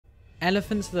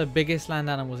Elephants are the biggest land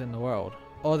animals in the world,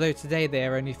 although today they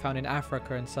are only found in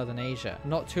Africa and southern Asia.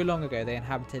 Not too long ago they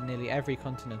inhabited nearly every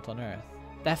continent on Earth.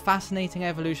 Their fascinating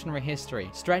evolutionary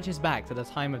history stretches back to the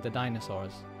time of the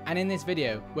dinosaurs. And in this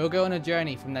video, we'll go on a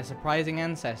journey from their surprising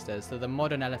ancestors to the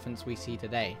modern elephants we see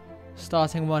today.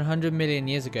 Starting 100 million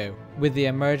years ago with the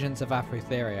emergence of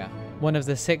Afrotheria, one of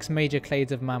the 6 major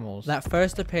clades of mammals that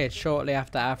first appeared shortly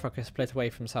after Africa split away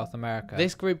from South America.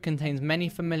 This group contains many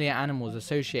familiar animals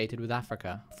associated with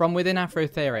Africa. From within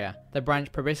Afrotheria, the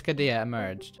branch Proboscidea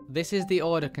emerged. This is the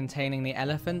order containing the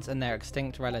elephants and their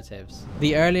extinct relatives.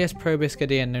 The earliest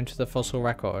Proboscidea known to the fossil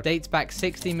record dates back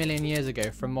 60 million years ago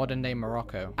from modern-day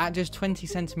Morocco. At just 20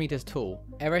 centimeters tall,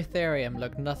 Erytherium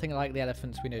looked nothing like the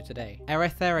elephants we know today.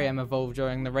 Erytherium evolved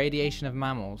during the radiation of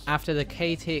mammals after the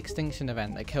KT extinction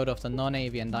event that killed off the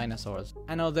non-avian dinosaurs.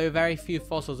 And although very few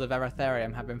fossils of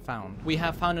Erytherium have been found, we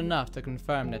have found enough to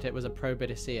confirm that it was a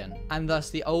Proboscidean, and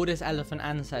thus the oldest elephant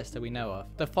ancestor we know of.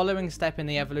 The following step in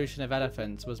the evolution of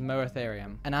elephants was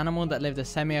Moatherium, an animal that lived a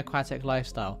semi-aquatic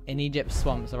lifestyle in Egypt's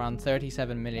swamps around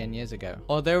 37 million years ago.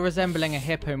 Although resembling a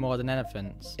hippo more than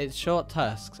elephants, its short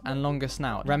tusks and longer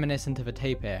snout, reminiscent of a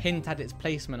tapir, hint at its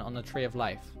placement on the Tree of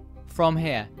Life. From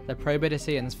here, the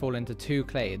Proboscideans fall into 2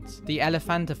 clades, the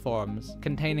Elephantiforms,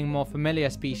 containing more familiar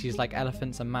species like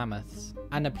elephants and mammoths,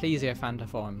 and the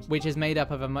Plesiofantiforms, which is made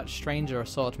up of a much stranger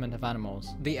assortment of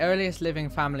animals. The earliest living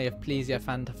family of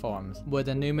Plesiofantiforms were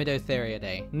the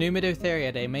Numidotheriidae.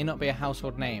 Numidotheriidae may not be a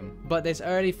household name, but this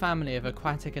early family of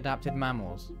aquatic adapted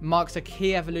mammals marks a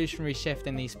key evolutionary shift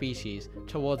in these species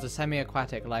towards a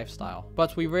semi-aquatic lifestyle.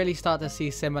 But we really start to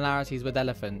see similarities with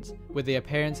elephants with the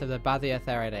appearance of the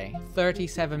Bathyotheriidae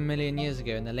 37 million years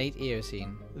ago in the late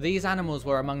Eocene. These animals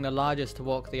were among the largest to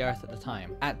walk the earth at the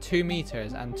time, at 2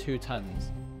 meters and 2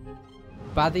 tons.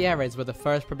 Bathyerids were the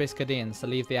first Proboscideans to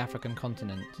leave the African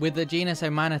continent, with the genus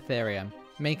Omanotherium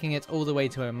making it all the way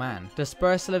to Oman.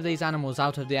 Dispersal of these animals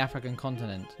out of the African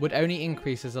continent would only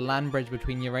increase as the land bridge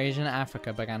between Eurasia and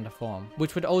Africa began to form,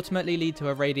 which would ultimately lead to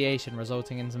irradiation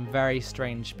resulting in some very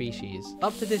strange species.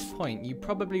 Up to this point, you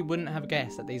probably wouldn't have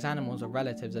guessed that these animals are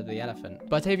relatives of the elephant,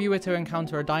 but if you were to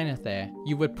encounter a Dinothere,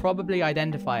 you would probably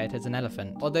identify it as an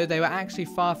elephant, although they were actually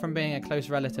far from being a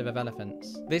close relative of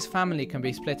elephants. This family can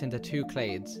be split into 2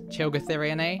 clades,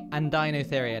 Chilgotheriinae and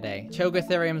Dinotheriidae.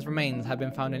 Chilgotherium's remains have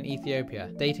been found in Ethiopia,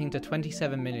 dating to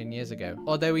 27 million years ago,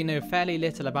 although we know fairly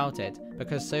little about it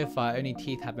because so far only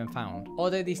teeth have been found.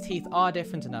 Although these teeth are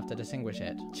different enough to distinguish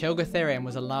it. Chilgotherium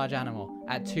was a large animal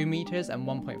at 2 meters and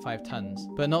 1.5 tons,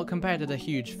 but not compared to the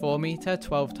huge 4 meter,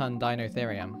 12 ton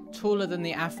Dinotherium. Taller than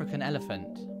the African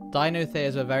elephant.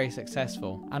 Dinotheres were very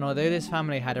successful, and although this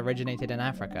family had originated in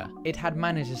Africa, it had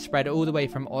managed to spread all the way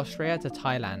from Austria to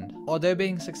Thailand. Although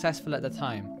being successful at the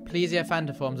time,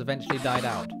 Plesiofantiforms eventually died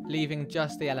out, leaving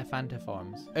just the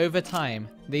Elephantiforms. Over time,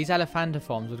 these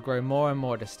Elephantiforms would grow more and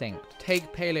more distinct.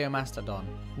 Take Paleomastodon.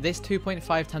 This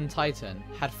 2.5 ton titan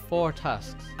had 4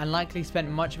 tusks, and likely spent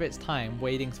much of its time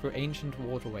wading through ancient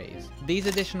waterways. These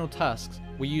additional tusks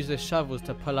were used as shovels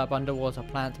to pull up underwater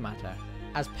plant matter,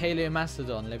 as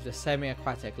Paleomastodon lived a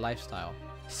semi-aquatic lifestyle.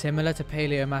 Similar to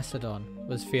Paleomastodon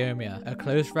was Phiomia, a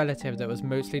close relative that was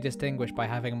mostly distinguished by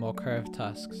having more curved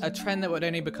tusks, a trend that would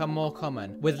only become more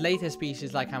common with later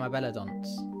species like Amebelodonts.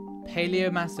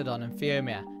 Paleomastodon and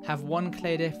Phiomia have one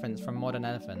clear difference from modern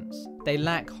elephants. They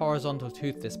lack horizontal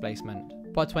tooth displacement.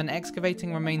 But when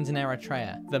excavating remains in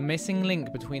Eritrea, the missing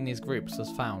link between these groups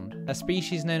was found. A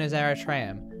species known as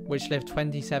Eritreum, which lived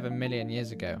 27 million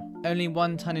years ago. Only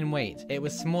 1 ton in weight, it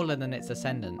was smaller than its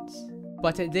descendants.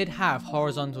 But it did have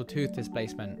horizontal tooth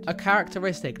displacement, a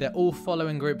characteristic that all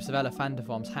following groups of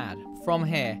Elephantiforms had. From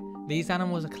here, these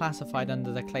animals are classified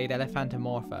under the clade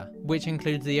Elephantomorpha, which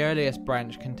includes the earliest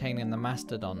branch containing the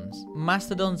mastodons.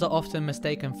 Mastodons are often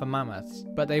mistaken for mammoths,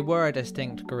 but they were a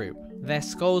distinct group. Their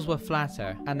skulls were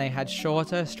flatter, and they had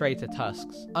shorter, straighter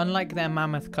tusks. Unlike their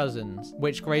mammoth cousins,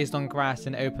 which grazed on grass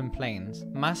in open plains,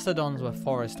 mastodons were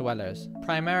forest dwellers,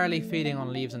 primarily feeding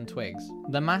on leaves and twigs.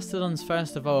 The mastodons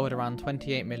first evolved around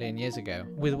 28 million years ago,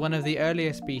 with one of the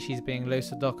earliest species being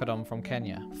Losodocodon from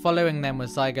Kenya. Following them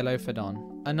was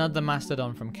Zygolophodon, another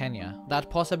mastodon from Kenya, that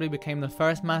possibly became the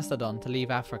first mastodon to leave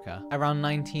Africa around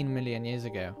 19 million years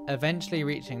ago, eventually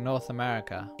reaching North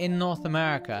America. In North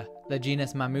America, the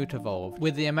genus Mammut evolved,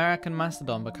 with the American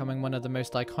mastodon becoming one of the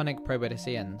most iconic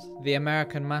proboscideans. The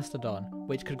American mastodon,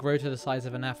 which could grow to the size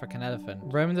of an African elephant,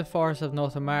 roamed the forests of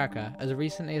North America as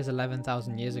recently as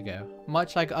 11,000 years ago.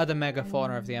 Much like other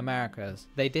megafauna of the Americas,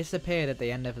 they disappeared at the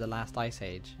end of the last ice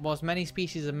age. Whilst many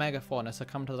species of megafauna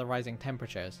succumbed to the rising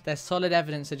temperatures, there's solid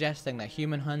evidence suggesting that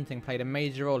human hunting played a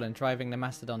major role in driving the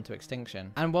mastodon to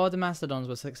extinction. And while the mastodons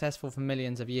were successful for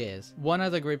millions of years, one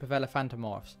other group of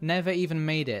elephantomorphs never even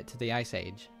made it to the ice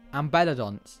age.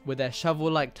 Ampelodonts, with their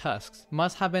shovel-like tusks,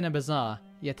 must have been a bizarre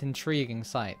yet intriguing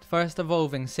sight, first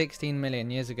evolving 16 million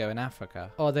years ago in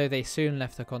Africa, although they soon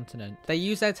left the continent. They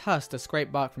use their tusks to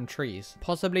scrape bark from trees,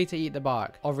 possibly to eat the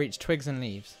bark or reach twigs and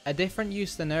leaves, a different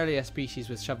use than earlier species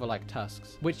with shovel-like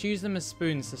tusks, which use them as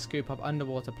spoons to scoop up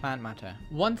underwater plant matter.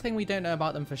 One thing we don't know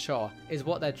about them for sure is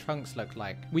what their trunks looked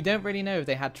like. We don't really know if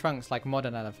they had trunks like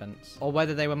modern elephants, or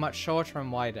whether they were much shorter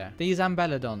and wider. These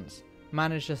Ampelodonts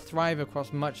managed to thrive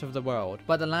across much of the world,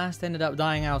 but the last ended up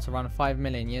dying out around 5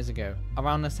 million years ago,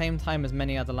 around the same time as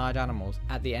many other large animals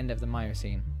at the end of the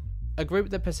Miocene. A group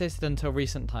that persisted until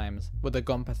recent times were the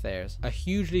Gomphotheres, a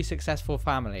hugely successful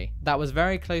family that was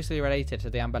very closely related to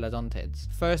the Ampelodontids,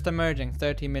 first emerging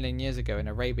 30 million years ago in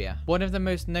Arabia. One of the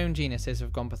most known genuses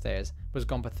of Gomphotheres was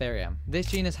Gompotherium. This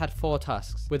genus had 4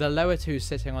 tusks, with the lower 2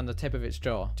 sitting on the tip of its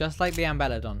jaw, just like the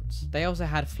Ampelodonts. They also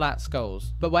had flat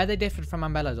skulls, but where they differed from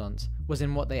Ampelodonts was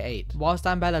in what they ate. Whilst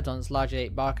Ampelodonts largely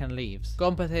ate bark and leaves,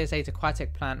 Gomphotheres ate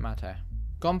aquatic plant matter.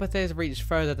 Gomphotheres reached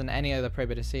further than any other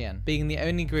proboscidean, being the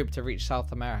only group to reach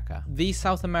South America. These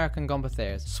South American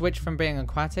Gomphotheres switched from being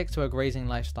aquatic to a grazing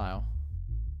lifestyle.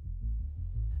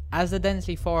 As the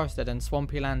densely forested and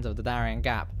swampy lands of the Darien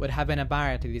Gap would have been a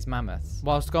barrier to these mammoths,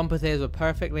 whilst Gomphotheres were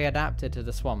perfectly adapted to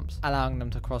the swamps, allowing them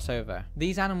to cross over.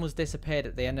 These animals disappeared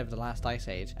at the end of the last ice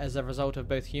age as a result of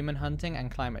both human hunting and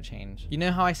climate change. You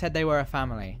know how I said they were a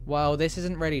family? Well, this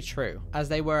isn't really true, as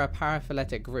they were a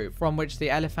paraphyletic group from which the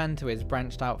Elephantoids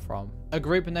branched out from. A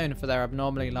group known for their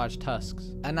abnormally large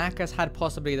tusks. Anacus had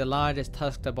possibly the largest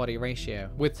tusk-to-body ratio,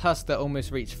 with tusks that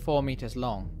almost reached 4 meters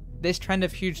long. This trend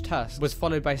of huge tusks was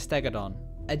followed by Stegodon,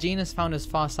 a genus found as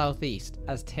far southeast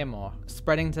as Timor,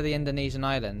 spreading to the Indonesian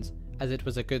islands as it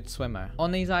was a good swimmer.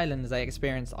 On these islands they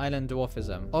experienced island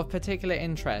dwarfism. Of particular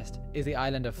interest is the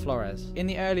island of Flores. In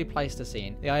the early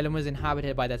Pleistocene, the island was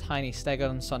inhabited by the tiny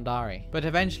Stegodon sondari, but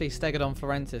eventually Stegodon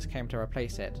florensis came to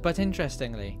replace it. But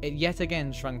interestingly, it yet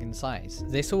again shrunk in size.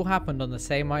 This all happened on the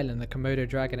same island the Komodo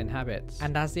dragon inhabits,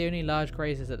 and as the only large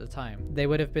grazers at the time, they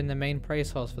would have been the main prey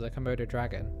source for the Komodo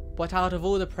dragon. But out of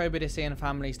all the proboscidean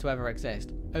families to ever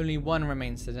exist, only one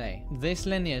remains today. This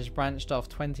lineage branched off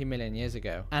 20 million years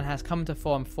ago, and has come to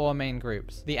form 4 main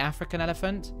groups: the African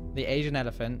elephant, the Asian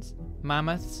elephants,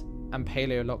 mammoths, and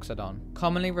Paleoloxodon,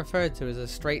 commonly referred to as the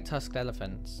straight-tusked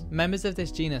elephants. Members of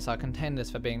this genus are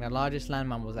contenders for being the largest land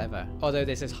mammals ever, although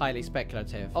this is highly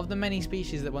speculative. Of the many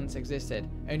species that once existed,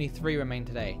 only 3 remain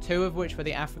today, 2 of which were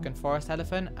the African forest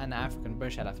elephant and the African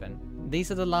bush elephant. These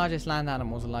are the largest land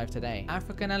animals alive today.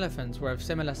 African elephants were of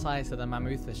similar size to the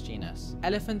Mammuthus genus.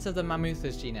 Elephants of the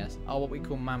Mammuthus genus are what we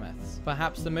call mammoths,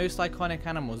 perhaps the most iconic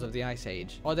animals of the Ice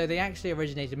Age, although they actually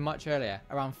originated much earlier,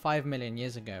 around 5 million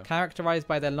years ago, characterized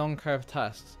by their long curved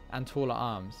tusks and taller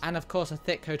arms, and of course a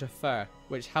thick coat of fur,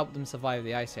 which helped them survive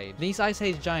the Ice Age. These Ice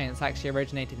Age giants actually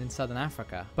originated in southern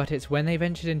Africa, but it's when they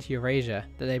ventured into Eurasia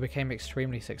that they became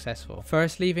extremely successful,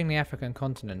 first leaving the African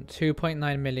continent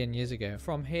 2.9 million years ago.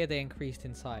 From here they increased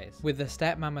in size, with the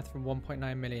steppe mammoth from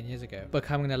 1.9 million years ago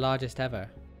becoming the largest ever.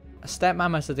 Steppe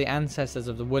mammoths are the ancestors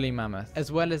of the woolly mammoth,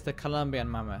 as well as the Columbian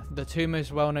mammoth, the 2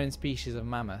 most well-known species of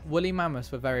mammoth. Woolly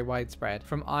mammoths were very widespread,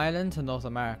 from Ireland to North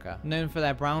America, known for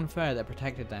their brown fur that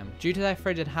protected them. Due to their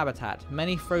frigid habitat,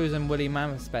 many frozen woolly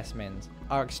mammoth specimens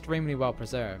are extremely well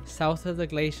preserved. South of the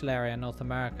glacial area in North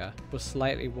America was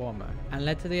slightly warmer, and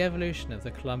led to the evolution of the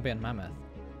Columbian mammoth.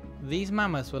 These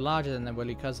mammoths were larger than their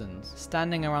woolly cousins,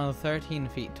 standing around 13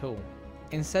 feet tall.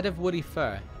 Instead of woolly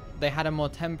fur, they had a more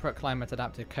temperate climate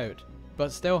adapted coat,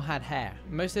 but still had hair.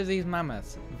 Most of these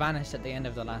mammoths vanished at the end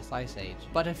of the last ice age,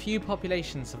 but a few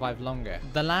populations survived longer.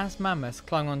 The last mammoths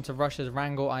clung on to Russia's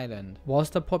Wrangel Island.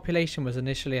 Whilst the population was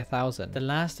initially 1,000, the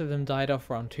last of them died off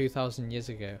around 2,000 years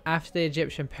ago, after the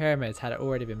Egyptian pyramids had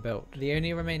already been built. The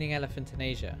only remaining elephant in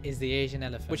Asia is the Asian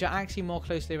elephant, which are actually more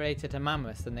closely related to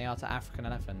mammoths than they are to African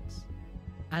elephants.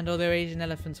 And although Asian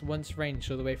elephants once ranged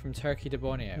all the way from Turkey to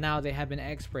Borneo, now they have been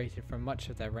expirated from much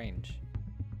of their range.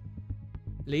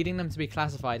 leading them to be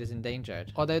classified as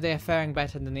endangered, although they are faring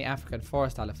better than the African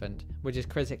forest elephant, which is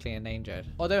critically endangered.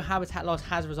 Although habitat loss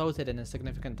has resulted in a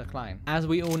significant decline, as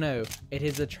we all know, it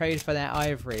is the trade for their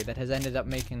ivory that has ended up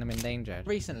making them endangered.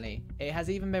 Recently, it has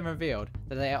even been revealed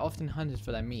that they are often hunted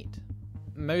for their meat.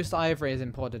 Most ivory is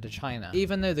imported to China,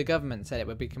 even though the government said it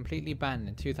would be completely banned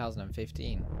in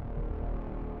 2015.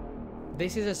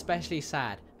 This is especially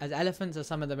sad, as elephants are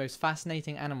some of the most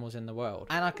fascinating animals in the world,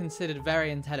 and are considered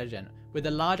very intelligent, with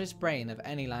the largest brain of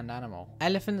any land animal.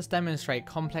 Elephants demonstrate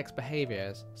complex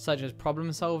behaviours, such as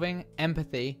problem solving,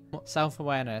 empathy,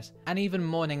 self-awareness, and even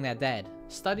mourning their dead.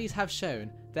 Studies have shown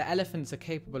that elephants are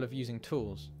capable of using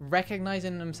tools,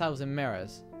 recognizing themselves in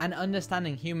mirrors, and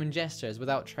understanding human gestures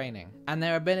without training, and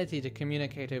their ability to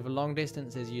communicate over long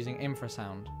distances using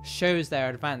infrasound shows their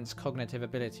advanced cognitive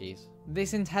abilities.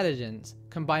 This intelligence,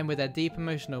 combined with their deep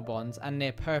emotional bonds and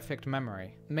near perfect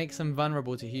memory, makes them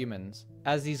vulnerable to humans,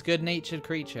 as these good-natured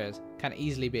creatures can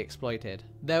easily be exploited.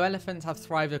 Though elephants have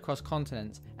thrived across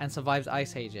continents and survived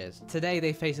ice ages, today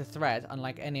they face a threat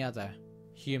unlike any other: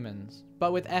 humans.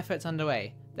 But with efforts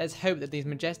underway, there's hope that these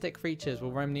majestic creatures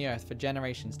will roam the earth for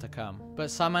generations to come.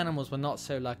 But some animals were not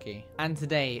so lucky, and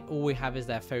today all we have is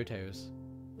their photos.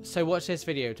 So watch this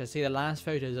video to see the last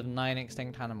photos of 9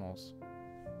 extinct animals.